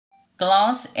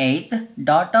Class 8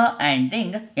 data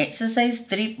ಆ್ಯಂಡಿಂಗ್ exercise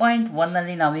 3.1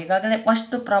 ಅಲ್ಲಿ ನಾವು ಈಗಾಗಲೇ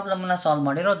ಫಸ್ಟ್ ಪ್ರಾಬ್ಲಮ್ನ ಸಾಲ್ವ್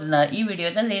ಮಾಡಿರೋದ್ರಿಂದ ಈ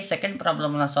ವಿಡಿಯೋದಲ್ಲಿ ಸೆಕೆಂಡ್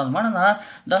ಪ್ರಾಬ್ಲಮ್ನ ಸಾಲ್ವ್ ಮಾಡೋಣ.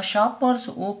 The shoppers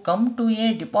who come to A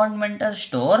departmental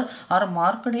store R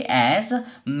marked as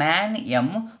man M,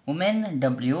 women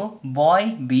W, bye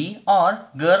B R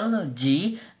girl G.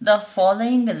 The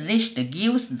following list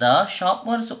gives the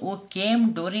shoppers who came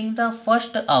during the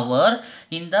first our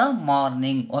in the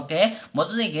morning. Okay,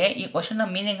 ಮೊದಲಿಗೆ ಈ ಕ್ವಶನ್ನ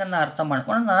ಮೀನಿಂಗನ್ನು ಅರ್ಥ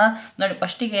ಮಾಡ್ಕೊಳ್ಳೋಣ. ನೋಡಿ,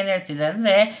 ಫಸ್ಟಿಗೆ ಏನು ಹೇಳ್ತಿದೆ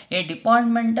ಅಂದರೆ, ಈ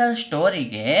departmental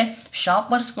ಸ್ಟೋರಿಗೆ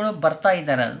ಶಾಪರ್ಸ್ಗಳು ಬರ್ತಾ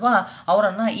ಇದ್ದಾರಲ್ವಾ,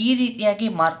 ಅವರನ್ನು ಈ ರೀತಿಯಾಗಿ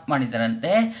ಮಾರ್ಕ್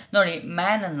ಮಾಡಿದ್ದಾರಂತೆ. ನೋಡಿ,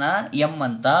 ಮ್ಯಾನನ್ನು ಎಮ್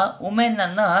ಅಂತ,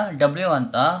 ವುಮೆನನ್ನು ಡಬ್ಲ್ಯೂ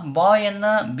ಅಂತ,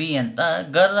 ಬಾಯನ್ನು ಬಿ ಅಂತ,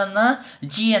 ಗರ್ಲನ್ನು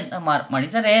ಜಿ ಅಂತ ಮಾರ್ಕ್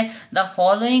ಮಾಡಿದ್ದಾರೆ. The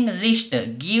following list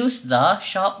gives the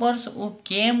shoppers who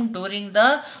came during the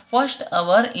first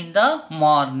our in the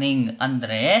morning.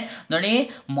 ಅಂದರೆ ನೋಡಿ,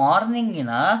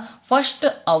 ಮಾರ್ನಿಂಗಿನ ಫಸ್ಟ್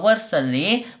ಅವರ್ಸಲ್ಲಿ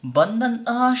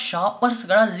ಬಂದಂತಹ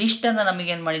ಶಾಪರ್ಸ್ಗಳ ಲಿಸ್ಟನ್ನು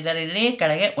ನಮಗೇನು ಮಾಡಿದ್ದಾರೆ, ಇಲ್ಲಿ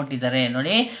ಕೆಳಗೆ ಕೊಟ್ಟಿದ್ದಾರೆ.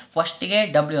 ನೋಡಿ, ಫಸ್ಟಿಗೆ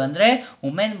ಡಬ್ಲ್ಯೂ ಅಂದರೆ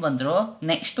ವುಮೆನ್ ಬಂದರು,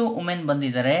 ನೆಕ್ಸ್ಟು ವುಮೆನ್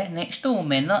ಬಂದಿದ್ದಾರೆ, ನೆಕ್ಸ್ಟು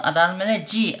ವುಮೆನ್, ಅದಾದಮೇಲೆ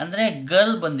ಜಿ ಅಂದರೆ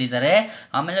ಗರ್ಲ್ ಬಂದಿದ್ದಾರೆ,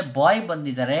 ಆಮೇಲೆ ಬಾಯ್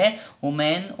ಬಂದಿದ್ದಾರೆ,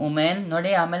 ವುಮೆನ್ ವುಮೆನ್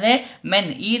ನೋಡಿ, ಆಮೇಲೆ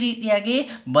ಮೆನ್. ಈ ರೀತಿಯಾಗಿ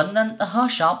ಬಂದಂತಹ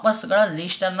ಶಾಪರ್ಸ್ಗಳ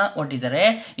ಲಿಸ್ಟನ್ನು ಕೊಟ್ಟಿದ್ದಾರೆ.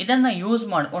 ಇದನ್ನು ಯೂಸ್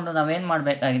ಮಾಡಿಕೊಂಡು ನಾವೇನು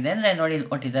ಮಾಡಬೇಕಾಗಿದೆ ಅಂದರೆ, ನೋಡಿ ಇಲ್ಲಿ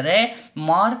ಕೊಟ್ಟಿದ್ದಾರೆ,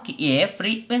 mark A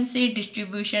frequency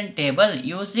distribution table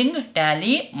using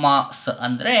Tally marks.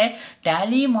 ಅಂದರೆ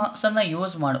ಟ್ಯಾಲಿ ಮಾರ್ಕ್ಸನ್ನು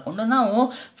ಯೂಸ್ ಮಾಡಿಕೊಂಡು ನಾವು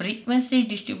ಫ್ರೀಕ್ವೆನ್ಸಿ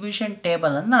ಡಿಸ್ಟ್ರಿಬ್ಯೂಷನ್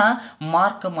ಟೇಬಲನ್ನು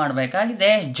ಮಾರ್ಕ್ ಮಾಡಬೇಕಾಗಿದೆ.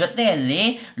 ಜೊತೆಯಲ್ಲಿ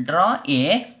draw A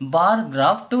bar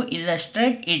graph to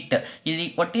ಇಲ್ಲಸ್ಟ್ರೇಟ್ it. ಇಲ್ಲಿ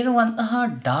ಕೊಟ್ಟಿರುವಂತಹ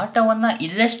ಡಾಟಾವನ್ನು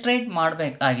ಇಲ್ಲಸ್ಟ್ರೇಟ್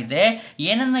ಮಾಡಬೇಕಾಗಿದೆ.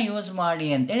 ಏನನ್ನು ಯೂಸ್ ಮಾಡಿ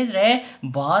ಅಂತ ಹೇಳಿದರೆ,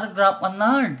 ಬಾರ್ ಗ್ರಾಫನ್ನು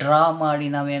ಡ್ರಾ ಮಾಡಿ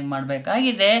ನಾವೇನು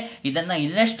ಮಾಡಬೇಕಾಗಿದೆ, ಇದನ್ನು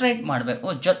ಇಲ್ಲಸ್ಟ್ರೇಟ್ ಮಾಡಬೇಕು.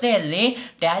 ಜೊತೆಯಲ್ಲಿ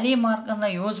ಟ್ಯಾಲಿ ಮಾರ್ಕನ್ನು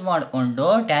ಯೂಸ್ ಮಾಡಿಕೊಂಡು,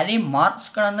 ಟ್ಯಾಲಿ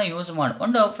ಮಾರ್ಕ್ಸ್ಗಳನ್ನು ಯೂಸ್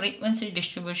ಮಾಡಿಕೊಂಡು ಫ್ರೀಕ್ವೆನ್ಸಿ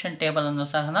ಡಿಸ್ಟ್ರಿಬ್ಯೂಷನ್ ಟೇಬಲನ್ನು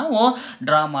ಸಹ ನಾವು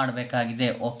ಡ್ರಾ ಮಾಡಬೇಕಾಗಿದೆ.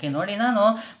 ಓಕೆ, ನೋಡಿ, ನಾನು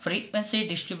ಫ್ರೀಕ್ವೆನ್ಸಿ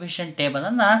ಡಿಸ್ಟ್ರಿಬ್ಯೂಷನ್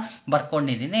ಟೇಬಲನ್ನು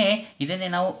ಬರ್ಕೊಂಡಿದ್ದೀನಿ. ಇದನ್ನೇ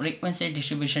ನಾವು ಫ್ರೀಕ್ವೆನ್ಸಿ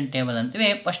ಡಿಸ್ಟ್ರಿಬ್ಯೂಷನ್ ಟೇಬಲ್ ಅಂತೀವಿ.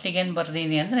 ಫಸ್ಟಿಗೆ ಏನು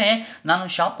ಬರ್ದೀನಿ ಅಂದರೆ, ನಾನು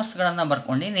ಶಾಪರ್ಸ್ಗಳನ್ನು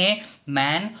ಬರ್ಕೊಂಡಿನಿ,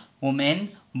 ಮ್ಯಾನ್, ವುಮೆನ್,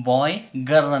 ಬಾಯ್,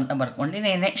 ಗರ್ಲ್ ಅಂತ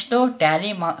ಬರ್ಕೊಂಡಿದ್ದೀನಿ. Next Tally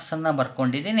ಮಾರ್ಕ್ಸನ್ನು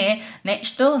ಬರ್ಕೊಂಡಿದ್ದೀನಿ.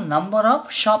 Next number of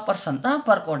shoppers ಅಂತ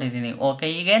ಬರ್ಕೊಂಡಿದ್ದೀನಿ. ಓಕೆ,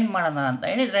 ಈಗೇನು ಮಾಡೋಣ ಅಂತ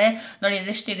ಹೇಳಿದರೆ, ನೋಡಿ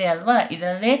ಲಿಸ್ಟ್ ಇದೆ ಅಲ್ವಾ,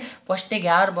 ಇದರಲ್ಲಿ ಫಸ್ಟಿಗೆ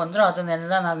ಯಾರು ಬಂದರೂ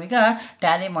ಅದನ್ನೆಲ್ಲ ನಾವೀಗ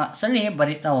ಟ್ಯಾಲಿ ಮಾರ್ಕ್ಸಲ್ಲಿ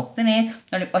ಬರಿತಾ ಹೋಗ್ತೀನಿ.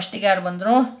 ನೋಡಿ, ಫಸ್ಟಿಗೆ ಯಾರು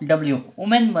ಬಂದರು, ಡಬ್ಲ್ಯೂ,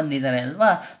 ವುಮೆನ್ ಬಂದಿದ್ದಾರೆ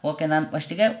ಅಲ್ವಾ. ಓಕೆ, ನಾನು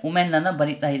ಫಸ್ಟಿಗೆ ವುಮೆನ್ನನ್ನು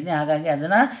ಬರಿತಾ ಇದ್ದೀನಿ, ಹಾಗಾಗಿ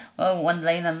ಅದನ್ನು ಒಂದು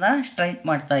ಲೈನನ್ನು ಸ್ಟ್ರೈಟ್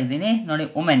ಮಾಡ್ತಾ ಇದ್ದೀನಿ. ನೋಡಿ,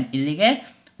 ವುಮೆನ್, ಇಲ್ಲಿಗೆ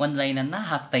ಒಂದು ಲೈನನ್ನು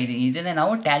ಹಾಕ್ತಾ ಇದ್ದೀನಿ. ಇದನ್ನೇ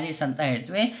ನಾವು ಟ್ಯಾಲೀಸ್ ಅಂತ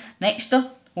ಹೇಳ್ತೀವಿ. Next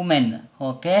women.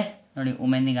 ಓಕೆ, ನೋಡಿ,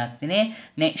 ವುಮೆನ್ನಿಗೆ ಹಾಕ್ತೀನಿ.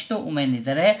 ನೆಕ್ಸ್ಟು ವುಮೆನ್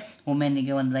ಇದ್ದಾರೆ,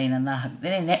 ವುಮೆನ್ನಿಗೆ ಒಂದು ಲೈನನ್ನು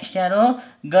ಹಾಕ್ತೀನಿ. ನೆಕ್ಸ್ಟ್ ಯಾರು,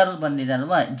 ಗರ್ಲ್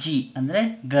ಬಂದಿದಲ್ವ, ಜಿ ಅಂದರೆ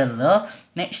ಗರ್ಲ್.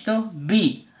 ನೆಕ್ಸ್ಟು ಬಿ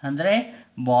ಅಂದರೆ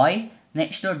ಬಾಯ್.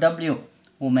 Next W,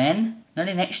 women.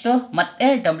 ನೋಡಿ, ನೆಕ್ಸ್ಟು ಮತ್ತೆ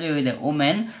ಡಬ್ಲ್ಯೂ ಇದೆ,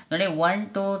 ವುಮೆನ್. ನೋಡಿ, 1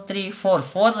 2 3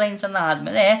 4 ಲೈನ್ಸನ್ನು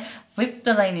ಆದಮೇಲೆ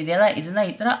ಫಿಫ್ತ್ ಲೈನ್ ಇದೆಯಲ್ಲ, ಇದನ್ನು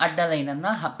ಈ ಥರ ಅಡ್ಡ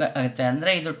ಲೈನನ್ನು ಹಾಕಬೇಕಾಗುತ್ತೆ.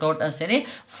 ಅಂದರೆ ಇದು ಟೋಟಲ್ ಸೇರಿ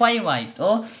 5 ಆಯಿತು.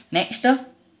 ನೆಕ್ಸ್ಟ್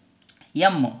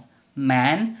ಎಮ್,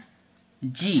 ಮ್ಯಾನ್,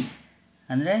 ಜಿ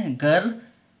ಅಂದರೆ ಗರ್ಲ್,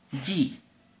 ಜಿ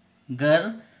ಗರ್ಲ್.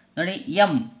 ನೋಡಿ,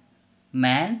 M,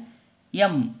 man,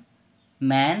 M,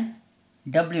 man,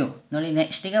 W. ನೋಡಿ,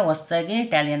 ನೆಕ್ಸ್ಟಿಗೆ ಹೊಸದಾಗಿ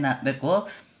ಟ್ಯಾಲಿಯನ್ನು ಹಾಕಬೇಕು.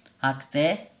 ಹಾಕ್ತೆ,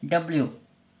 W,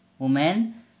 women,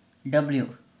 W,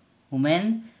 women,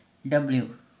 W,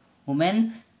 women.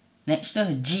 Next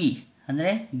G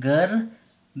ಅಂದರೆ ಗರ್ಲ್,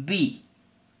 ಬಿ,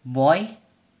 ಬಾಯ್,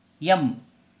 ಎಮ್,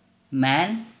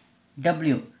 ಮ್ಯಾನ್,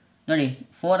 ಡಬ್ಲ್ಯೂ. ನೋಡಿ,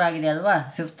 4 ಆಗಿದೆ ಅಲ್ವಾ,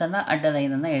 ಫಿಫ್ತನ್ನು ಅಡ್ಡ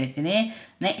ಲೈನನ್ನು ಎಳಿತೀನಿ.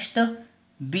 ನೆಕ್ಸ್ಟ್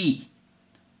ಬಿ,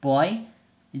 ಬಾಯ್,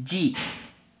 ಜಿ.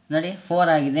 ನೋಡಿ,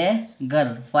 4 ಆಗಿದೆ,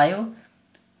 ಗರ್ಲ್, 5,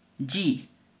 ಜಿ,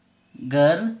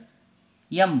 ಗರ್ಲ್,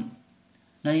 ಎಮ್.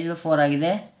 ನೋಡಿ, ಇದು 4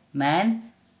 ಆಗಿದೆ, ಮ್ಯಾನ್,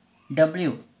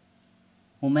 ಡಬ್ಲ್ಯೂ,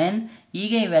 ವುಮೆನ್.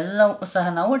 ಹೀಗೆ ಇವೆಲ್ಲವೂ ಸಹ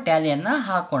ನಾವು ಟ್ಯಾಲಿಯನ್ನು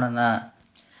ಹಾಕ್ಕೊಳ್ಳೋಣ.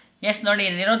 ಎಸ್, ನೋಡಿ,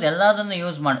 ಇಲ್ಲಿರೋದು ಎಲ್ಲದನ್ನು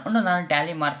ಯೂಸ್ ಮಾಡಿಕೊಂಡು ನಾನು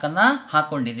ಟ್ಯಾಲಿ ಮಾರ್ಕನ್ನು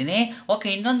ಹಾಕ್ಕೊಂಡಿದ್ದೀನಿ. ಓಕೆ,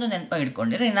 ಇನ್ನೊಂದು ನೆನಪಾಗಿ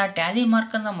ಇಟ್ಕೊಂಡಿರಿ, ನಾನು ಟ್ಯಾಲಿ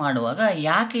ಮಾರ್ಕನ್ನು ಮಾಡುವಾಗ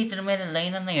ಯಾಕೆ ಇದ್ರ ಮೇಲೆ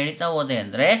ಲೈನನ್ನು ಎಳಿತಾ ಹೋದೆ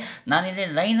ಅಂದರೆ, ನಾನಿಲ್ಲಿ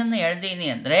ಲೈನನ್ನು ಎಳೆದೀನಿ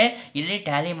ಅಂದರೆ ಇಲ್ಲಿ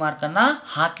ಟ್ಯಾಲಿ ಮಾರ್ಕನ್ನು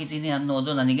ಹಾಕಿದ್ದೀನಿ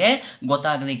ಅನ್ನೋದು ನನಗೆ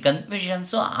ಗೊತ್ತಾಗಲಿ,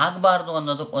 ಕನ್ಫ್ಯೂಷನ್ಸು ಆಗಬಾರ್ದು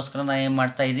ಅನ್ನೋದಕ್ಕೋಸ್ಕರ ನಾನು ಏನು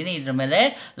ಮಾಡ್ತಾ ಇದ್ದೀನಿ, ಇದ್ರ ಮೇಲೆ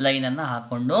ಲೈನನ್ನು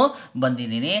ಹಾಕ್ಕೊಂಡು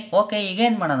ಬಂದಿದ್ದೀನಿ. ಓಕೆ,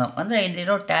 ಈಗೇನು ಮಾಡೋಣ ಅಂದರೆ,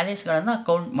 ಇಲ್ಲಿರೋ ಟ್ಯಾಲೀಸ್ಗಳನ್ನು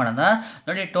ಕೌಂಟ್ ಮಾಡೋಣ.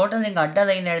 ನೋಡಿ, ಟೋಟಲ್ ಹಿಂಗೆ ಅಡ್ಡ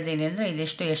ಲೈನ್ ಎಳೆದೀನಿ ಅಂದರೆ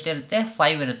ಇದಿಷ್ಟು ಎಷ್ಟಿರುತ್ತೆ,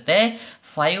 5 ಇರುತ್ತೆ.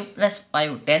 5 +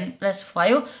 5 10 +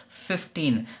 5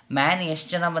 15. ಮ್ಯಾನ್ ಎಷ್ಟು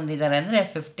ಜನ ಬಂದಿದ್ದಾರೆ ಅಂದರೆ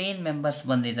 15 ಮೆಂಬರ್ಸ್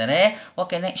ಬಂದಿದ್ದಾರೆ.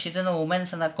 ಓಕೆ, ನೆಕ್ಸ್ಟ್ ಇದನ್ನು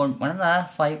ವುಮೆನ್ಸನ್ನು ಕೌಂಟ್ ಮಾಡೋಣ.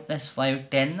 5 + 5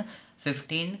 10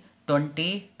 15 20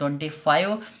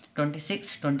 25 26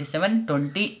 27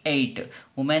 28.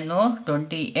 ವುಮೆನ್ನು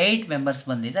 28 ಮೆಂಬರ್ಸ್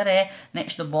ಬಂದಿದ್ದಾರೆ.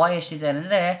 ನೆಕ್ಸ್ಟ್ ಬಾಯ್ ಎಷ್ಟಿದ್ದಾರೆ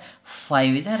ಅಂದರೆ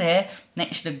 5 ಇದ್ದಾರೆ.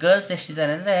 ನೆಕ್ಸ್ಟ್ ಗರ್ಲ್ಸ್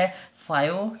ಎಷ್ಟಿದ್ದಾರೆ ಅಂದರೆ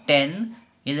 5 10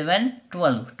 11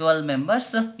 12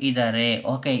 ಮೆಂಬರ್ಸ್ ಇದ್ದಾರೆ.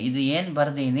 ಓಕೆ, ಇದು ಏನು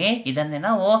ಬರ್ದೀನಿ ಇದನ್ನೇ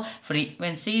ನಾವು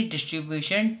ಫ್ರೀಕ್ವೆನ್ಸಿ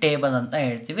ಡಿಸ್ಟ್ರಿಬ್ಯೂಷನ್ ಟೇಬಲ್ ಅಂತ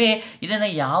ಹೇಳ್ತೀವಿ. ಇದನ್ನು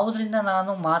ಯಾವುದರಿಂದ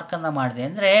ನಾನು ಮಾರ್ಕನ್ನು ಮಾಡಿದೆ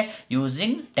ಅಂದರೆ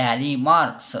ಯೂಸಿಂಗ್ ಟ್ಯಾಲಿ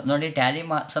ಮಾರ್ಕ್ಸ್. ನೋಡಿ, ಟ್ಯಾಲಿ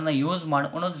ಮಾರ್ಕ್ಸನ್ನು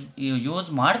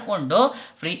ಯೂಸ್ ಮಾಡಿಕೊಂಡು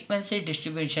ಫ್ರೀಕ್ವೆನ್ಸಿ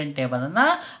ಡಿಸ್ಟ್ರಿಬ್ಯೂಷನ್ ಟೇಬಲನ್ನು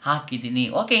ಹಾಕಿದ್ದೀನಿ.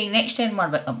 ಓಕೆ, ಈಗ ನೆಕ್ಸ್ಟ್ ಏನು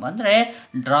ಮಾಡಬೇಕಪ್ಪ ಅಂದರೆ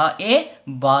ಡ್ರಾ ಎ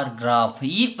ಬಾರ್ ಗ್ರಾಫ್.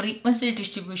 ಈ ಫ್ರೀಕ್ವೆನ್ಸಿ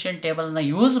ಡಿಸ್ಟ್ರಿಬ್ಯೂಷನ್ ಟೇಬಲ್ನ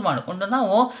ಯೂಸ್ ಮಾಡಿಕೊಂಡು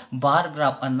ನಾವು ಬಾರ್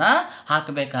ಗ್ರಾಫನ್ನು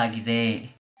ಹಾಕಬೇಕಾಗಿದೆ.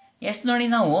 ಎಸ್, ನೋಡಿ,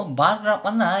 ನಾವು ಬಾರ್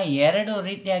ಗ್ರಾಫನ್ನು ಎರಡು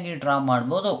ರೀತಿಯಾಗಿ ಡ್ರಾ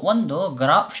ಮಾಡ್ಬೋದು. ಒಂದು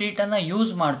ಗ್ರಾಫ್ ಶೀಟನ್ನು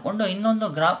ಯೂಸ್ ಮಾಡಿಕೊಂಡು, ಇನ್ನೊಂದು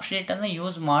ಗ್ರಾಫ್ ಶೀಟನ್ನು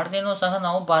ಯೂಸ್ ಮಾಡದೇನೂ ಸಹ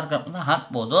ನಾವು ಬಾರ್ ಗ್ರಾಫನ್ನು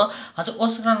ಹಾಕ್ಬೋದು.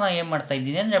 ಅದಕ್ಕೋಸ್ಕರ ನಾನು ಏನು ಮಾಡ್ತಾ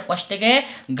ಇದ್ದೀನಿ ಅಂದರೆ ಫಸ್ಟಿಗೆ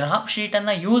ಗ್ರಾಫ್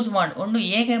ಶೀಟನ್ನು ಯೂಸ್ ಮಾಡಿಕೊಂಡು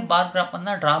ಹೇಗೆ ಬಾರ್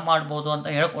ಗ್ರಾಫನ್ನು ಡ್ರಾ ಮಾಡ್ಬೋದು ಅಂತ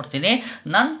ಹೇಳ್ಕೊಡ್ತೀನಿ.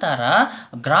 ನಂತರ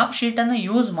ಗ್ರಾಫ್ ಶೀಟನ್ನು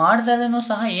ಯೂಸ್ ಮಾಡ್ದಲೇನೂ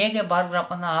ಸಹ ಹೇಗೆ ಬಾರ್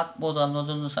ಗ್ರಾಫನ್ನು ಹಾಕ್ಬೋದು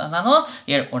ಅನ್ನೋದನ್ನು ಸಹ ನಾನು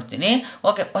ಹೇಳ್ಕೊಡ್ತೀನಿ.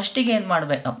 ಓಕೆ, ಫಸ್ಟಿಗೆ ಏನು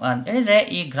ಮಾಡಬೇಕಪ್ಪ ಅಂತೇಳಿದರೆ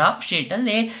ಈ ಗ್ರಾಫ್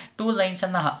ಶೀಟಲ್ಲಿ 2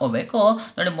 ಲೈನ್ಸನ್ನು ಹಾಕೋಬೇಕು.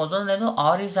 ನೋಡಿ, ಮೊದಲನೇದು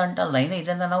ಆರಿಜಾಂಟಲ್ ಲೈನ್,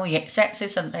 ಇದನ್ನು ನಾವು ಎಕ್ಸ್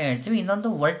ಆಕ್ಸಿಸ್ ಅಂತ ಹೇಳ್ತೀವಿ. ಇನ್ನೊಂದು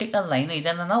ವರ್ಟಿಕಲ್ ಲೈನ್,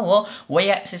 ಇದನ್ನು ನಾವು ವೈ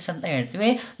ಆಕ್ಸಿಸ್ ಅಂತ ಹೇಳ್ತೀವಿ.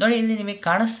 ನೋಡಿ, ಇಲ್ಲಿ ನಿಮಗೆ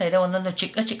ಕಾಣಿಸ್ತಾ ಇದೆ ಒಂದೊಂದು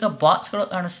ಚಿಕ್ಕ ಚಿಕ್ಕ ಬಾಕ್ಸ್ಗಳು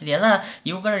ಕಾಣಿಸ್ತಿದೆಯಲ್ಲ,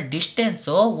 ಇವುಗಳ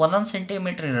ಡಿಸ್ಟೆನ್ಸು 1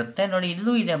 ಸೆಂಟಿಮೀಟರ್ ಇರುತ್ತೆ. ನೋಡಿ,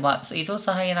 ಇಲ್ಲೂ ಇದೆ ಬಾಕ್ಸ್, ಇದು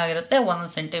ಸಹ ಏನಾಗಿರುತ್ತೆ 1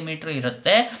 ಸೆಂಟಿಮೀಟರ್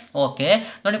ಇರುತ್ತೆ. ಓಕೆ,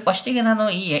 ನೋಡಿ, ಫಸ್ಟಿಗೆ ನಾನು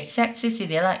ಈ ಎಕ್ಸ್ ಆಕ್ಸಿಸ್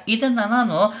ಇದೆಯಲ್ಲ ಇದನ್ನು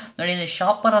ನಾನು ನೋಡಿ ಇಲ್ಲಿ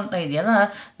ಶಾಪರ್ ಅಂತ ಇದೆಯಲ್ಲ,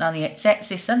 ನಾನು ಎಕ್ಸ್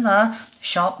ಆಕ್ಸಿಸನ್ನು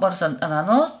ಶಾಪರ್ಸ್ ಅಂತ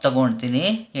ನಾನು ತಗೊಳ್ತೀನಿ.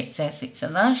 ಎಕ್ಸ್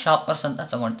ಆಕ್ಸಿಸನ್ನು ಶಾಪರ್ಸ್ ಅಂತ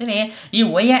ತಗೊಳ್ತೀನಿ. ಈ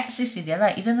ವೈ ಆಕ್ಸಿಸ್ ಇದೆಯಲ್ಲ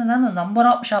ಇದನ್ನು ನಾನು ನಂಬರ್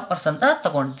ಆಫ್ ಶಾಪರ್ಸ್ ಅಂತ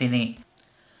ತಗೊಳ್ತೀನಿ.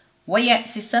 ವೈ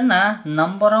ಆಕ್ಸಿಸನ್ನು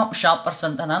ನಂಬರ್ ಆಫ್ ಶಾಪರ್ಸ್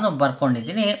ಅಂತ ನಾನು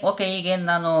ಬರ್ಕೊಂಡಿದ್ದೀನಿ. ಓಕೆ, ಈಗೇನು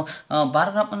ನಾನು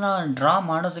ಬಾರ್ ಗ್ರಾಫನ್ನು ಡ್ರಾ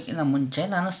ಮಾಡೋದಕ್ಕಿಂತ ಮುಂಚೆ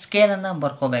ನಾನು ಸ್ಕೇಲನ್ನು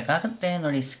ಬರ್ಕೋಬೇಕಾಗುತ್ತೆ.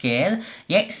 ನೋಡಿ, scale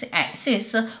X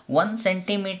Axis 1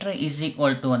 centimetre is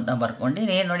equal to ಅಂತ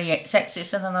ಬರ್ಕೊಂಡಿದ್ದೀನಿ. ನೋಡಿ, ಎಕ್ಸ್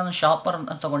ಆಕ್ಸಿಸನ್ನು ನಾನು ಶಾಪರ್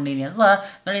ಅಂತ ತೊಗೊಂಡಿದ್ದೀನಿ ಅಲ್ವಾ.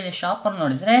 ನೋಡಿ, ಇಲ್ಲಿ ಶಾಪರ್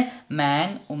ನೋಡಿದರೆ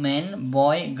ಮ್ಯಾನ್, ವುಮೆನ್,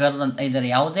 ಬಾಯ್, ಗರ್ಲ್ ಅಂತ ಇದ್ದಾರೆ,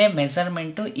 ಯಾವುದೇ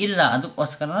ಮೆಸರ್ಮೆಂಟು ಇಲ್ಲ.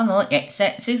 ಅದಕ್ಕೋಸ್ಕರ ನಾನು X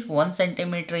Axis 1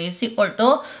 centimetre is equal to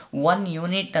 1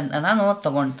 unit ಅಂತ ನಾನು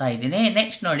ತೊಗೊಳ್ತಾ ಇದ್ದೀನಿ.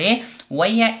 ನೆಕ್ಸ್ಟ್ ನೋಡಿ,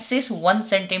 Y Axis 1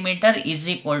 centimetre is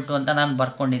equal to ಅಂತ ನಾನು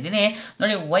ಬರ್ಕೊಂಡಿದ್ದೀನಿ.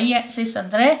 ನೋಡಿ, ವೈ ಆಕ್ಸಿಸ್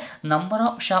ಅಂದರೆ ನಂಬರ್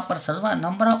ಆಫ್ ಶಾಪರ್ಸ್ ಅಲ್ವಾ.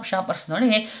 ನಂಬರ್ ಆಫ್ ಶಾಪರ್ಸ್ ನೋಡಿ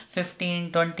 15,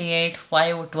 28,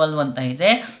 5, 12 ಅಂತ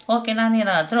ಇದೆ. ಓಕೆ,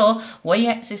 ನಾನೇನಾದರೂ Y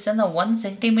ಆಕ್ಸಿಸನ್ನು 1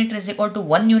 centimetre is equal to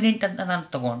 1 unit ಅಂತ ನಾನು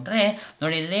ತೊಗೊಂಡ್ರೆ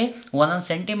ನೋಡಿ, ಇಲ್ಲಿ 1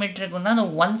 ಸೆಂಟಿಮೀಟ್ರಿಗೂ ನಾನು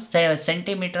 1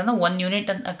 ಸೆಂಟಿಮೀಟ್ರನ್ನು 1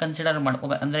 ಯೂನಿಟ್ ಅಂತ ಕನ್ಸಿಡರ್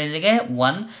ಮಾಡ್ಕೋಬೇಕು. ಅಂದರೆ ಇಲ್ಲಿಗೆ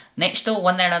 1, ನೆಕ್ಸ್ಟು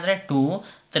 1 ಆ್ಯಡ್ ಆದರೆ 2,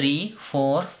 3,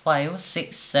 4, 5,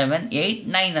 6, 7, 8,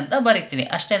 9 ಅಂತ ಬರೀತೀನಿ.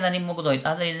 ಅಷ್ಟೇ, ನನಗೆ ಮುಗಿದೋಯ್ತು.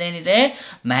 ಆದರೆ ಇಲ್ಲೇನಿದೆ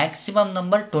ಮ್ಯಾಕ್ಸಿಮಮ್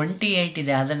ನಂಬರ್ 28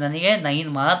 ಇದೆ, ಆದರೆ ನನಗೆ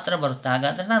 9 ಮಾತ್ರ ಬರುತ್ತೆ.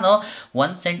 ಹಾಗಾದರೆ ನಾನು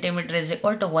 1 centimetre is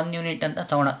equal to 1 unit ಅಂತ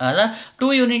ತೊಗೊಳಕ್ಕಾಗಲ್ಲ.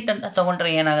 2 ಯೂನಿಟ್ ಅಂತ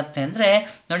ತೊಗೊಂಡ್ರೆ ಏನಾಗುತ್ತೆ ಅಂದರೆ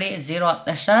ನೋಡಿ, 0 ಆದ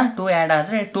ತಕ್ಷಣ 2 ಆ್ಯಡ್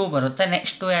ಆದರೆ 2 ಬರುತ್ತೆ.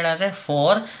 ನೆಕ್ಸ್ಟ್ 2 ಆ್ಯಡ್ ಆದರೆ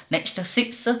 4, ನೆಕ್ಸ್ಟ್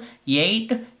 6,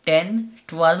 8, 10,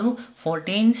 12,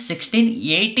 14, 16,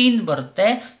 18 ಬರುತ್ತೆ.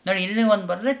 ನೋಡಿ, ಇಲ್ಲಿ ಒಂದು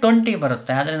ಬರೆದ್ರೆ 20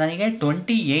 ಬರುತ್ತೆ. ಆದರೆ ನನಗೆ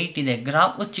 28 ಇದೆ.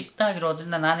 ಗ್ರಾಫ್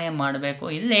ಚಿಕ್ಕದಾಗಿರೋದ್ರಿಂದ ನಾನೇನು ಮಾಡಬೇಕು,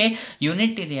 ಇಲ್ಲಿ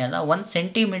ಯೂನಿಟ್ ಇದೆಯಲ್ಲ 1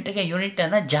 ಸೆಂಟಿಮೀಟ್ರಿಗೆ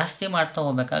ಯೂನಿಟನ್ನು ಜಾಸ್ತಿ ಮಾಡ್ತಾ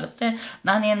ಹೋಗಬೇಕಾಗುತ್ತೆ.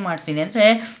 ನಾನೇನು ಮಾಡ್ತೀನಿ ಅಂದರೆ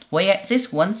Y Axis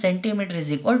 1 centimetre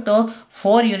is equal to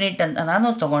 4 unit ಅಂತ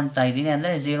ನಾನು ತೊಗೊಳ್ತಾ ಇದ್ದೀನಿ.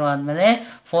 ಅಂದರೆ 0 ಆದಮೇಲೆ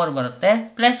 4 ಬರುತ್ತೆ,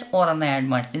 ಪ್ಲಸ್ 4ಅನ್ನು ಆ್ಯಡ್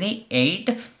ಮಾಡ್ತೀನಿ. 8,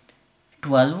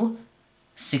 12,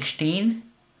 16,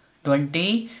 20,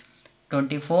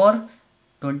 24,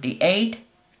 28,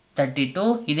 32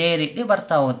 ಇದೇ ರೀತಿ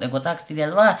ಬರ್ತಾ ಹೋಗುತ್ತೆ.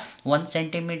 ಗೊತ್ತಾಗ್ತಿದೆಯಲ್ವಾ. 1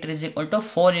 centimetre is equal to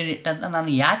 4 unit ಅಂತ ನಾನು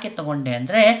ಯಾಕೆ ತೊಗೊಂಡೆ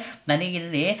ಅಂದರೆ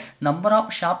ನನಗಿಲ್ಲಿ ನಂಬರ್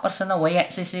ಆಫ್ ಶಾಪರ್ಸನ್ನು ವೈ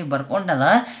ಆಕ್ಸಿಸಿಗೆ ಬರ್ಕೊಂಡಲ್ಲ,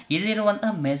 ಇಲ್ಲಿರುವಂಥ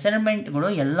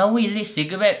ಮೆಸರ್ಮೆಂಟ್ಗಳು ಎಲ್ಲವೂ ಇಲ್ಲಿ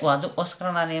ಸಿಗಬೇಕು.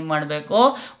 ಅದಕ್ಕೋಸ್ಕರ ನಾನು ಏನು ಮಾಡಬೇಕು,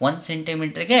 1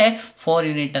 ಸೆಂಟಿಮೀಟ್ರಿಗೆ 4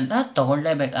 ಯೂನಿಟ್ ಅಂತ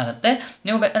ತೊಗೊಳ್ಳೇಬೇಕಾಗತ್ತೆ.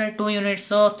 ನೀವು ಬೇಕಾದ್ರೆ 2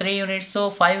 ಯೂನಿಟ್ಸು, 3 ಯೂನಿಟ್ಸು,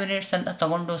 5 ಯೂನಿಟ್ಸ್ ಅಂತ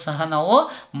ತೊಗೊಂಡು ಸಹ ನಾವು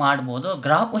ಮಾಡ್ಬೋದು.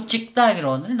 ಗ್ರಾಫ್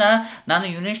ಚಿಕ್ಕದಾಗಿರೋದ್ರಿಂದ ನಾನು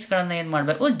ಯೂನಿಟ್ಸ್ಗಳನ್ನು ಏನು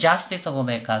ಮಾಡಬೇಕು, ಜಾಸ್ತಿ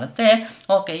ತೊಗೋಬೇಕಾಗತ್ತೆ.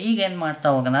 ಓಕೆ, ಈಗ ಏನು ಮಾಡ್ತಾ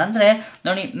ಹೋಗೋಣ ಅಂದರೆ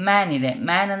ನೋಡಿ, ಮ್ಯಾನ್ ಇದೆ.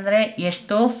 ಮ್ಯಾನ್ ಅಂದರೆ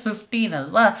ಎಷ್ಟು, 15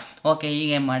 ಅಲ್ವಾ. ಓಕೆ, ಈಗ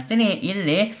ಏನು ಮಾಡ್ತೀನಿ,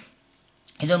 ಇಲ್ಲಿ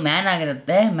ಇದು ಮ್ಯಾನ್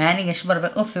ಆಗಿರುತ್ತೆ. ಮ್ಯಾನಿಗೆ ಎಷ್ಟು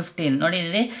ಬರಬೇಕು, 15. ನೋಡಿ,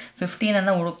 ಇಲ್ಲಿ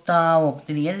 15ಅನ್ನು ಹುಡುಕ್ತಾ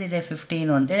ಹೋಗ್ತೀನಿ. ಎಲ್ಲಿದೆ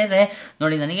 15 ಅಂತೇಳಿದರೆ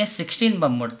ನೋಡಿ, ನನಗೆ 16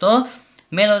 ಬಂದ್ಬಿಡ್ತು.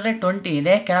 ಮೇಲೋದ್ರೆ 20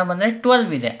 ಇದೆ, ಕೆಳಗೆ ಬಂದರೆ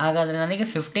 12 ಇದೆ. ಹಾಗಾದರೆ ನನಗೆ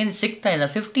 15 ಸಿಗ್ತಾ ಇಲ್ಲ.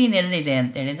 15 ಎಲ್ಲಿದೆ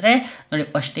ಅಂತೇಳಿದರೆ ನೋಡಿ,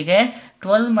 ಫಸ್ಟಿಗೆ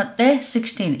 12 ಮತ್ತು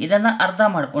 16 ಇದನ್ನು ಅರ್ಧ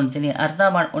ಮಾಡ್ಕೊಳ್ತೀನಿ. ಅರ್ಧ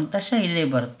ಮಾಡ್ಕೊಂಡ ತಕ್ಷಣ ಇಲ್ಲಿ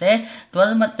ಬರುತ್ತೆ.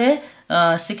 12 ಮತ್ತು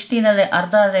 16ಅಲ್ಲಿ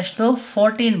ಅರ್ಧ ಆದರೆ ಎಷ್ಟು,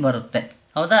 14 ಬರುತ್ತೆ.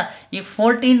 ಹೌದಾ. ಈಗ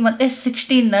 14 ಮತ್ತು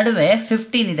 16 ನಡುವೆ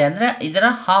 15 ಇದೆ, ಅಂದರೆ ಇದರ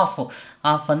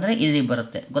ಹಾಫ್ ಅಂದರೆ ಇಲ್ಲಿ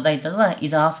ಬರುತ್ತೆ. ಗೊತ್ತಾಯ್ತಲ್ವಾ.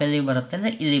 ಇದು ಹಾಫ್ ಎಲ್ಲಿ ಬರುತ್ತೆ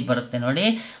ಅಂದರೆ ಇಲ್ಲಿ ಬರುತ್ತೆ ನೋಡಿ.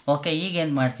 ಓಕೆ,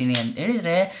 ಈಗೇನು ಮಾಡ್ತೀನಿ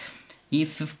ಅಂತೇಳಿದರೆ ಈ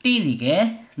 15ಗೆ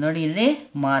ನೋಡಿ ಇಲ್ಲಿ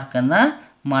ಮಾರ್ಕನ್ನು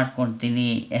ಮಾಡ್ಕೊಳ್ತೀನಿ.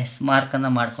 ಮಾರ್ಕನ್ನು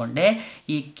ಮಾಡಿಕೊಂಡೆ.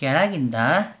 ಈ ಕೆಳಗಿಂದ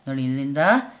ನೋಡಿ, ಇಲ್ಲಿಂದ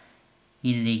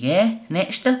ಇಲ್ಲಿಗೆ,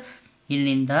 ನೆಕ್ಸ್ಟ್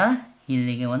ಇಲ್ಲಿಂದ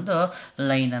ಇಲ್ಲಿಗೆ ಒಂದು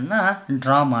ಲೈನನ್ನು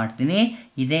ಡ್ರಾ ಮಾಡ್ತೀನಿ.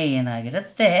 ಇದೇ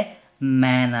ಏನಾಗಿರುತ್ತೆ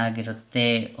ಮ್ಯಾನ್ ಆಗಿರುತ್ತೆ.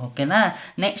 ಓಕೆನಾ.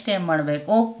 ನೆಕ್ಸ್ಟ್ ಏನು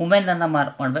ಮಾಡಬೇಕು, ವುಮೆನನ್ನು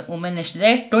ಮಾರ್ಕ್ ಮಾಡಬೇಕು. ವುಮೆನ್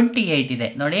ಎಷ್ಟಿದೆ 28 ಇದೆ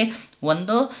ನೋಡಿ.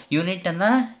 ಒಂದು ಯೂನಿಟನ್ನು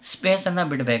ಸ್ಪೇಸನ್ನು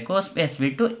ಬಿಡಬೇಕು. ಸ್ಪೇಸ್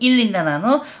ಬಿಟ್ಟು ಇಲ್ಲಿಂದ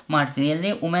ನಾನು ಮಾಡ್ತೀನಿ.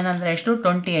 ಎಲ್ಲಿ ವುಮೆನ್ ಅಂದರೆ ಎಷ್ಟು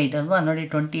 28 ಅಲ್ವಾ. ನೋಡಿ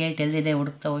 28 ಎಲ್ಲಿದೆ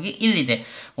ಹುಡುಕ್ತಾ ಹೋಗಿ ಇಲ್ಲಿದೆ.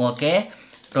 ಓಕೆ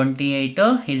 28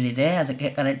 ಇಲ್ಲಿದೆ. ಅದಕ್ಕೆ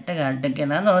ಕರೆಕ್ಟಾಗಿ ಅಡ್ಡಕ್ಕೆ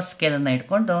ನಾನು ಸ್ಕೇಲನ್ನು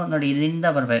ಇಟ್ಕೊಂಡು ನೋಡಿ ಇಲ್ಲಿಂದ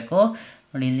ಬರಬೇಕು.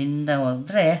 ನೋಡಿ ಇಲ್ಲಿಂದ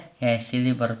ಹೋದರೆ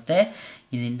ಇಲ್ಲಿ ಬರುತ್ತೆ.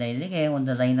 ಇಲ್ಲಿಂದ ಇಲ್ಲಿಗೆ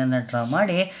ಒಂದು ಲೈನನ್ನು ಡ್ರಾ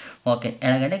ಮಾಡಿ ಓಕೆ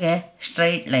ಎಡಗಡೆಗೆ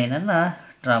ಸ್ಟ್ರೈಟ್ ಲೈನನ್ನು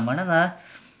ಡ್ರಾ ಮಾಡೋಣ.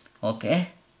 ಓಕೆ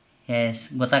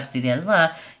ಗೊತ್ತಾಗ್ತಿದೆಯಲ್ವಾ.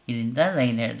 ಇಲ್ಲಿಂದ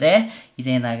ಲೈನ್ ಎಳೆದೆ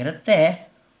ಇದೇನಾಗಿರುತ್ತೆ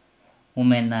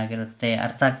ವುಮೆನ್ ಆಗಿರುತ್ತೆ.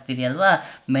 ಅರ್ಥ ಆಗ್ತಿದೆಯಲ್ವಾ.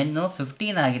 ಮೆನ್ನು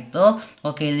 15 ಆಗಿತ್ತು.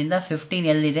 ಓಕೆ ಇಲ್ಲಿಂದ 15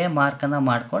 ಎಲ್ಲಿದೆ ಮಾರ್ಕನ್ನು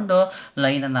ಮಾಡಿಕೊಂಡು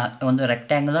ಲೈನನ್ನು ಒಂದು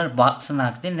ರೆಕ್ಟ್ಯಾಂಗ್ಯುಲರ್ ಬಾಕ್ಸನ್ನು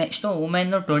ಹಾಕ್ತೀನಿ. ನೆಕ್ಸ್ಟು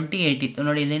ವುಮೆನ್ನು 28 ಇತ್ತು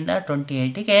ನೋಡಿ. ಇಲ್ಲಿಂದ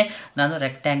 28ಗೆ ನಾನು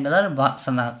ರೆಕ್ಟ್ಯಾಂಗ್ಯುಲರ್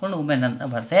ಬಾಕ್ಸನ್ನು ಹಾಕ್ಕೊಂಡು ವುಮೆನ್ ಅಂತ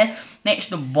ಬರುತ್ತೆ.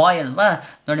 ನೆಕ್ಸ್ಟ್ ಬಾಯ್ ಅಲ್ವಾ.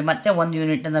 ನೋಡಿ ಮತ್ತೆ ಒಂದು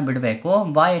ಯೂನಿಟನ್ನು ಬಿಡಬೇಕು.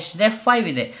 ಬಾಯ್ ಎಷ್ಟಿದೆ 5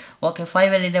 ಇದೆ. ಓಕೆ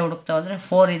 5 ಎಲ್ಲಿದೆ ಹುಡುಕ್ತಾ ಹೋದರೆ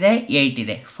 4 ಇದೆ 8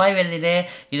 ಇದೆ. 5 ಎಲ್ಲಿದೆ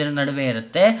ಇದರ ನಡುವೆ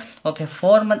ಇರುತ್ತೆ. ಓಕೆ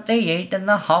 4 ಮತ್ತು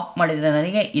 8ಅನ್ನು ಹಾಫ್ ಮಾಡಿದರೆ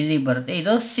ನನಗೆ ಇಲ್ಲಿ ಬರುತ್ತೆ.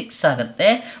 ಇದು 6 ಆಗುತ್ತೆ.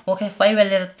 ಓಕೆ 5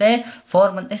 ಎಲ್ಲಿರುತ್ತೆ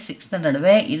 4 ಮತ್ತು 6ನ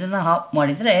ನಡುವೆ. ಇದನ್ನು ಹಾಫ್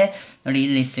ಮಾಡಿದರೆ ನೋಡಿ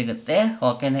ಇಲ್ಲಿ ಸಿಗುತ್ತೆ.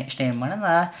 ಓಕೆ ನೆಕ್ಸ್ಟ್ ಏನು ಮಾಡೋಣ,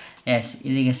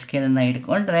 ಇಲ್ಲಿಗೆ ಸ್ಕೇಲನ್ನು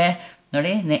ಇಟ್ಕೊಂಡ್ರೆ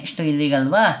ನೋಡಿ ನೆಕ್ಸ್ಟ್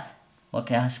ಇಲ್ಲಿಗಲ್ವಾ.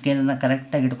 ಓಕೆ ಆ ಸ್ಕೇಲನ್ನು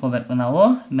ಕರೆಕ್ಟಾಗಿ ಇಟ್ಕೋಬೇಕು ನಾವು,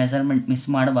 ಮೆಜರ್ಮೆಂಟ್ ಮಿಸ್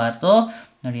ಮಾಡಬಾರ್ದು.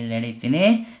 ನೋಡಿ ಇಲ್ಲಿ ಎಳಿತೀನಿ.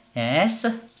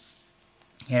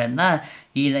 ಹೇಳೋಣ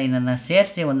ಈ ಲೈನನ್ನು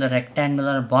ಸೇರಿಸಿ ಒಂದು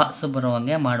ರೆಕ್ಟ್ಯಾಂಗ್ಯುಲರ್ ಬಾಕ್ಸ್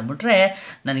ಬರುವಂಗೆ ಮಾಡಿಬಿಟ್ರೆ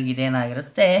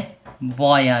ನನಗಿದೇನಾಗಿರುತ್ತೆ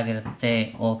ಬಾಯ್ ಆಗಿರುತ್ತೆ.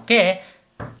 ಓಕೆ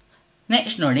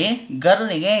ನೆಕ್ಸ್ಟ್ ನೋಡಿ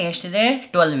ಗರ್ಲಿಗೆ ಎಷ್ಟಿದೆ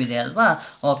 12 ಇದೆ ಅಲ್ವಾ.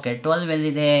 ಓಕೆ 12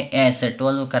 ಎಲ್ಲಿದೆ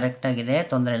 12 ಕರೆಕ್ಟಾಗಿದೆ,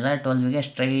 ತೊಂದರೆ ಇಲ್ಲ. 12ಗೆ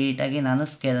ಸ್ಟ್ರೈಟಾಗಿ ನಾನು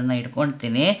ಸ್ಕೇಲನ್ನು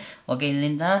ಇಟ್ಕೊಳ್ತೀನಿ. ಓಕೆ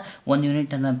ಇಲ್ಲಿಂದ ಒಂದು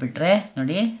ಯೂನಿಟನ್ನು ಬಿಟ್ಟರೆ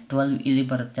ನೋಡಿ 12 ಇಲ್ಲಿ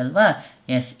ಬರುತ್ತೆ ಅಲ್ವಾ.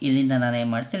 ಇಲ್ಲಿಂದ ನಾನು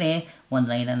ಏನು ಮಾಡ್ತೀನಿ ಒಂದು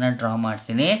ಲೈನನ್ನು ಡ್ರಾ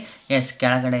ಮಾಡ್ತೀನಿ.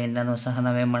 ಕೆಳಗಡೆಯಿಂದನೂ ಸಹ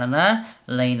ನಾವೇನು ಮಾಡೋಣ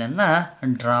ಲೈನನ್ನು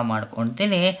ಡ್ರಾ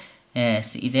ಮಾಡ್ಕೊಳ್ತೀನಿ.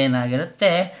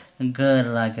 ಇದೇನಾಗಿರುತ್ತೆ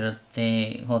ಗರ್ಲ್ ಆಗಿರುತ್ತೆ.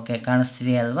 ಓಕೆ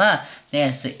ಕಾಣಿಸ್ತಿದೆಯಲ್ವಾ.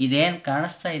 ಇದೇನು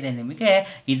ಕಾಣಿಸ್ತಾ ಇದೆ ನಿಮಗೆ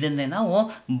ಇದನ್ನೇ ನಾವು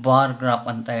ಬಾರ್ ಗ್ರಾಫ್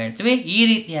ಅಂತ ಹೇಳ್ತೀವಿ. ಈ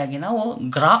ರೀತಿಯಾಗಿ ನಾವು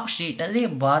ಗ್ರಾಫ್ ಶೀಟಲ್ಲಿ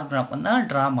ಬಾರ್ ಗ್ರಾಫನ್ನು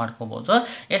ಡ್ರಾ ಮಾಡ್ಕೋಬೋದು.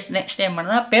 ನೆಕ್ಸ್ಟ್ ಏನು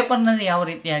ಮಾಡೋಣ ಪೇಪರ್ನಲ್ಲಿ ಯಾವ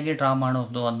ರೀತಿಯಾಗಿ ಡ್ರಾ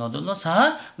ಮಾಡೋದು ಅನ್ನೋದನ್ನು ಸಹ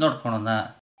ನೋಡ್ಕೊಳ್ಳೋಣ.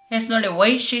 ನೋಡಿ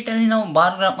ವೈಟ್ ಶೀಟಲ್ಲಿ ನಾವು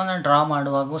ಬಾರ್ ಗ್ರಾಫನ್ನು ಡ್ರಾ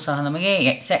ಮಾಡುವಾಗೂ ಸಹ ನಮಗೆ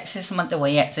ಎಕ್ಸ್ ಆ್ಯಕ್ಸಿಸ್ ಮತ್ತು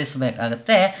ವೈ ಆ್ಯಕ್ಸಿಸ್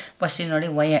ಬೇಕಾಗುತ್ತೆ. ಫಸ್ಟ್ ನೋಡಿ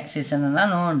ವೈ ಆ್ಯಕ್ಸಿಸನ್ನು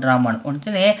ನಾನು ಡ್ರಾ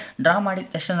ಮಾಡ್ಕೊಳ್ತೀನಿ. ಡ್ರಾ ಮಾಡಿದ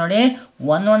ತಕ್ಷಣ ನೋಡಿ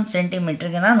 1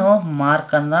 ಸೆಂಟಿಮೀಟ್ರಿಗೆ ನಾನು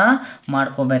ಮಾರ್ಕನ್ನು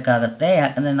ಮಾಡ್ಕೋಬೇಕಾಗತ್ತೆ.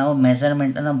 ಯಾಕಂದರೆ ನಾವು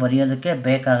ಮೆಜರ್ಮೆಂಟನ್ನು ಬರೆಯೋದಕ್ಕೆ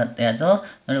ಬೇಕಾಗುತ್ತೆ. ಅದು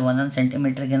ನೋಡಿ 1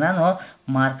 ಸೆಂಟಿಮೀಟ್ರಿಗೆ ನಾನು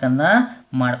ಮಾರ್ಕನ್ನು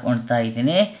ಮಾಡ್ಕೊಳ್ತಾ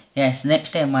ಇದ್ದೀನಿ.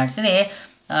 ನೆಕ್ಸ್ಟ್ ಏನು ಮಾಡ್ತೀನಿ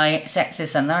ಎಕ್ಸ್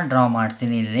ಆ್ಯಕ್ಸಿಸನ್ನು ಡ್ರಾ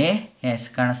ಮಾಡ್ತೀನಿ. ಇಲ್ಲಿ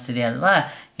ಕಾಣಿಸ್ತಿದೆ ಅಲ್ವಾ.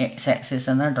 ಎಕ್ಸ್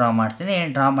ಆ್ಯಕ್ಸಿಸನ್ನು ಡ್ರಾ ಮಾಡ್ತೀನಿ.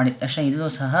 ಡ್ರಾ ಮಾಡಿದ ತಕ್ಷಣ ಇಲ್ಲೂ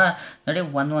ಸಹ ನೋಡಿ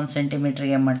 1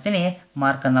 ಸೆಂಟಿಮೀಟ್ರಿಗೆ ಏನು ಮಾಡ್ತೀನಿ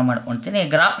ಮಾರ್ಕನ್ನು ಮಾಡ್ಕೊಳ್ತೀನಿ.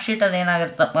 ಗ್ರಾಫ್ ಶೀಟಲ್ಲಿ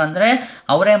ಏನಾಗಿರ್ತಪ್ಪ ಅಂದರೆ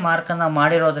ಅವರೇ ಮಾರ್ಕನ್ನು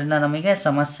ಮಾಡಿರೋದ್ರಿಂದ ನಮಗೆ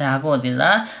ಸಮಸ್ಯೆ ಆಗೋದಿಲ್ಲ.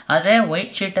 ಆದರೆ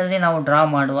ವೈಟ್ ಶೀಟಲ್ಲಿ ನಾವು ಡ್ರಾ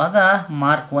ಮಾಡುವಾಗ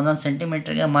ಮಾರ್ಕ್ 1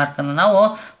 ಸೆಂಟಿಮೀಟ್ರಿಗೆ ಮಾರ್ಕನ್ನು ನಾವು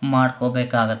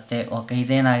ಮಾಡ್ಕೋಬೇಕಾಗತ್ತೆ. ಓಕೆ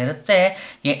ಇದೇನಾಗಿರುತ್ತೆ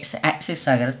ಎಕ್ಸ್ ಆ್ಯಕ್ಸಿಸ್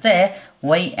ಆಗಿರುತ್ತೆ,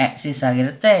 ವೈ ಆ್ಯಕ್ಸಿಸ್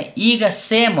ಆಗಿರುತ್ತೆ. ಈಗ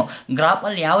ಸೇಮ್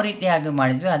ಗ್ರಾಫಲ್ಲಿ ಯಾವ ರೀತಿಯಾಗಿ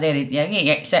ಮಾಡಿದ್ವಿ ಅದೇ ರೀತಿಯಾಗಿ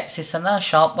ಎಕ್ಸ್ ಆ್ಯಕ್ಸಿಸನ್ನು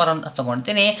ಶಾಪರ್ ಅಂತ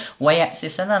ತೊಗೊಳ್ತೀನಿ, ವೈ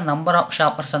ಆ್ಯಕ್ಸಿಸನ್ನು ನಂಬರ್ ಆಫ್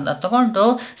ಶಾಪರ್ಸ್ ಅಂತ ತೊಗೊಂಡು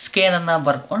ಸ್ಕೇಲನ್ನು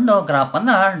ಬರ್ಕೊಂಡು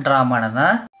ಗ್ರಾಫನ್ನು ಡ್ರಾ ಮಾಡೋಣ.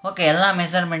 ಓಕೆ ಎಲ್ಲ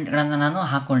ಮೆಜರ್ಮೆಂಟ್ಗಳನ್ನು ನಾನು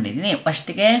ಹಾಕ್ಕೊಂಡಿದ್ದೀನಿ.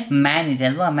 ಫಸ್ಟಿಗೆ ಮ್ಯಾನ್ ಇದೆ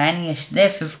ಅಲ್ವಾ. ಮ್ಯಾನಿಗೆ ಎಷ್ಟಿದೆ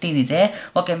 15 ಇದೆ.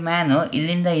 ಓಕೆ ಮ್ಯಾನು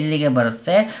ಇಲ್ಲಿಂದ ಇಲ್ಲಿಗೆ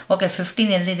ಬರುತ್ತೆ. ಓಕೆ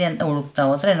 15 ಎಲ್ಲಿದೆ ಅಂತ ಹುಡುಕ್ತಾ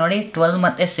ಹೋದರೆ ನೋಡಿ 12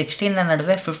 ಮತ್ತು 16ನ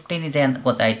ನಡುವೆ 15 ಇದೆ ಅಂತ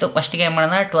ಗೊತ್ತಾಯಿತು. ಫಸ್ಟಿಗೆ ಏನು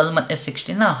ಮಾಡೋಣ 12 ಮತ್ತು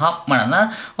 16ನ ಹಾಫ್ ಮಾಡೋಣ.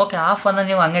 ಓಕೆ ಹಾಫನ್ನು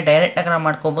ನೀವು ಹಂಗೆ ಡೈರೆಕ್ಟಾಗಿ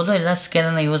ಮಾಡ್ಕೋಬೋದು, ಇಲ್ಲ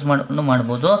ಸ್ಕೇಲನ್ನು ಯೂಸ್ ಮಾಡಿಕೊಂಡು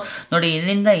ಮಾಡ್ಬೋದು. ನೋಡಿ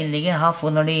ಇಲ್ಲಿಂದ ಇಲ್ಲಿಗೆ ಹಾಫ್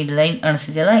ನೋಡಿ ಲೈನ್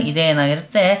ಕಾಣಿಸಿದೆಯಲ್ಲ ಇದೇ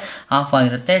ಏನಾಗಿರುತ್ತೆ ಹಾಫ್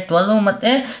ಆಗಿರುತ್ತೆ. 12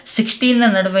 ಮತ್ತು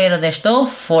 16ನ ನಡುವೆ ಇರೋದೆಷ್ಟು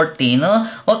 14.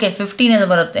 ಓಕೆ 15 ಎಲ್ಲಿ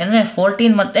ಬರುತ್ತೆ ಅಂದರೆ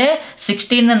 14 ಮತ್ತು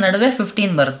 16ನ ನಡುವೆ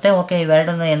 15 ಬರುತ್ತೆ. ಓಕೆ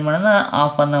ಇವೆರಡನ್ನು ಏನು ಮಾಡೋಣ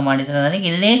ಆಫನ್ನು ಮಾಡಿದರೆ ನನಗೆ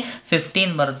ಇಲ್ಲಿ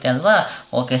 15 ಬರುತ್ತೆ ಅಲ್ವಾ.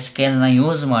 ಓಕೆ ಸ್ಕೇಲನ್ನ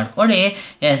ಯೂಸ್ ಮಾಡ್ಕೊಳ್ಳಿ.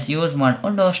 ಯೂಸ್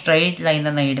ಮಾಡಿಕೊಂಡು ಸ್ಟ್ರೈಟ್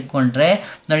ಲೈನನ್ನು ಹಿಡ್ಕೊಂಡ್ರೆ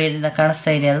ನೋಡಿ ಇಲ್ಲಿಂದ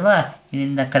ಕಾಣಿಸ್ತಾ ಇದೆ ಅಲ್ವಾ.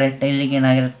 ಇಲ್ಲಿಂದ ಕರೆಕ್ಟ್ ಇಲ್ಲಿಗೆ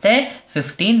ಏನಾಗಿರುತ್ತೆ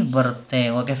 15 ಬರುತ್ತೆ.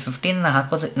 ಓಕೆ 15ನ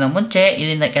ಹಾಕೋದಕ್ಕಿಂತ ಮುಂಚೆ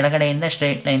ಇಲ್ಲಿಂದ ಕೆಳಗಡೆಯಿಂದ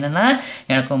ಸ್ಟ್ರೈಟ್ ಲೈನನ್ನು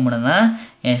ಎಳ್ಕೊಂಬಿಡೋಣ.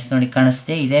 ನೋಡಿ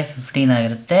ಕಾಣಿಸ್ತೆ ಇದೆ 15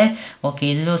 ಆಗಿರುತ್ತೆ. ಓಕೆ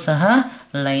ಇಲ್ಲೂ ಸಹ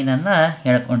ಲೈನನ್ನು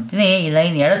ಎಳ್ಕೊಳ್ತೀನಿ. ಈ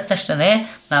ಲೈನ್ ಎಳೆದ ತಕ್ಷಣ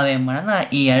ನಾವೇನು ಮಾಡೋಣ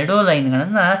ಈ ಎರಡೂ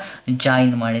ಲೈನ್ಗಳನ್ನು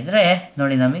ಜಾಯಿನ್ ಮಾಡಿದರೆ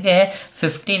ನೋಡಿ ನಮಗೆ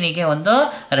 15ಗೆ ಒಂದು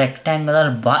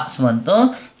ರೆಕ್ಟ್ಯಾಂಗ್ಯುಲರ್ ಬಾಕ್ಸ್ ಬಂತು.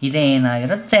 ಇದೇ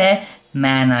ಏನಾಗಿರುತ್ತೆ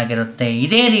ಮ್ಯಾನ್ ಆಗಿರುತ್ತೆ.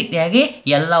 ಇದೇ ರೀತಿಯಾಗಿ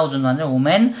ಎಲ್ಲವುದನ್ನು ಅಂದರೆ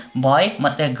ವುಮೆನ್, ಬಾಯ್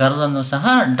ಮತ್ತು ಗರ್ಲನ್ನು ಸಹ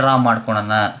ಡ್ರಾ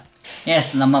ಮಾಡ್ಕೊಳ್ಳೋಣ.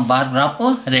 ನಮ್ಮ ಬಾರ್ ಗ್ರಾಫು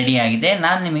ರೆಡಿಯಾಗಿದೆ.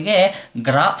 ನಾನು ನಿಮಗೆ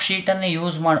ಗ್ರಾಫ್ ಶೀಟನ್ನು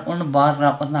ಯೂಸ್ ಮಾಡಿಕೊಂಡು ಬಾರ್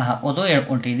ಗ್ರಾಫನ್ನು ಹಾಕೋದು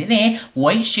ಹೇಳ್ಕೊಟ್ಟಿದ್ದೀನಿ.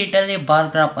 ವೈಟ್ ಶೀಟಲ್ಲಿ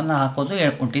ಬಾರ್ ಗ್ರಾಫನ್ನು ಹಾಕೋದು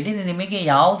ಹೇಳ್ಕೊಟ್ಟಿದ್ದೀನಿ. ನಿಮಗೆ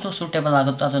ಯಾವುದು ಸೂಟೇಬಲ್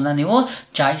ಆಗುತ್ತೋ ಅದನ್ನು ನೀವು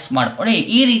ಚಾಯ್ಸ್ ಮಾಡ್ಕೊಳ್ಳಿ.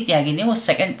 ಈ ರೀತಿಯಾಗಿ ನೀವು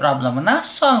ಸೆಕೆಂಡ್ ಪ್ರಾಬ್ಲಮನ್ನು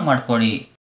ಸಾಲ್ವ್ ಮಾಡ್ಕೊಳ್ಳಿ.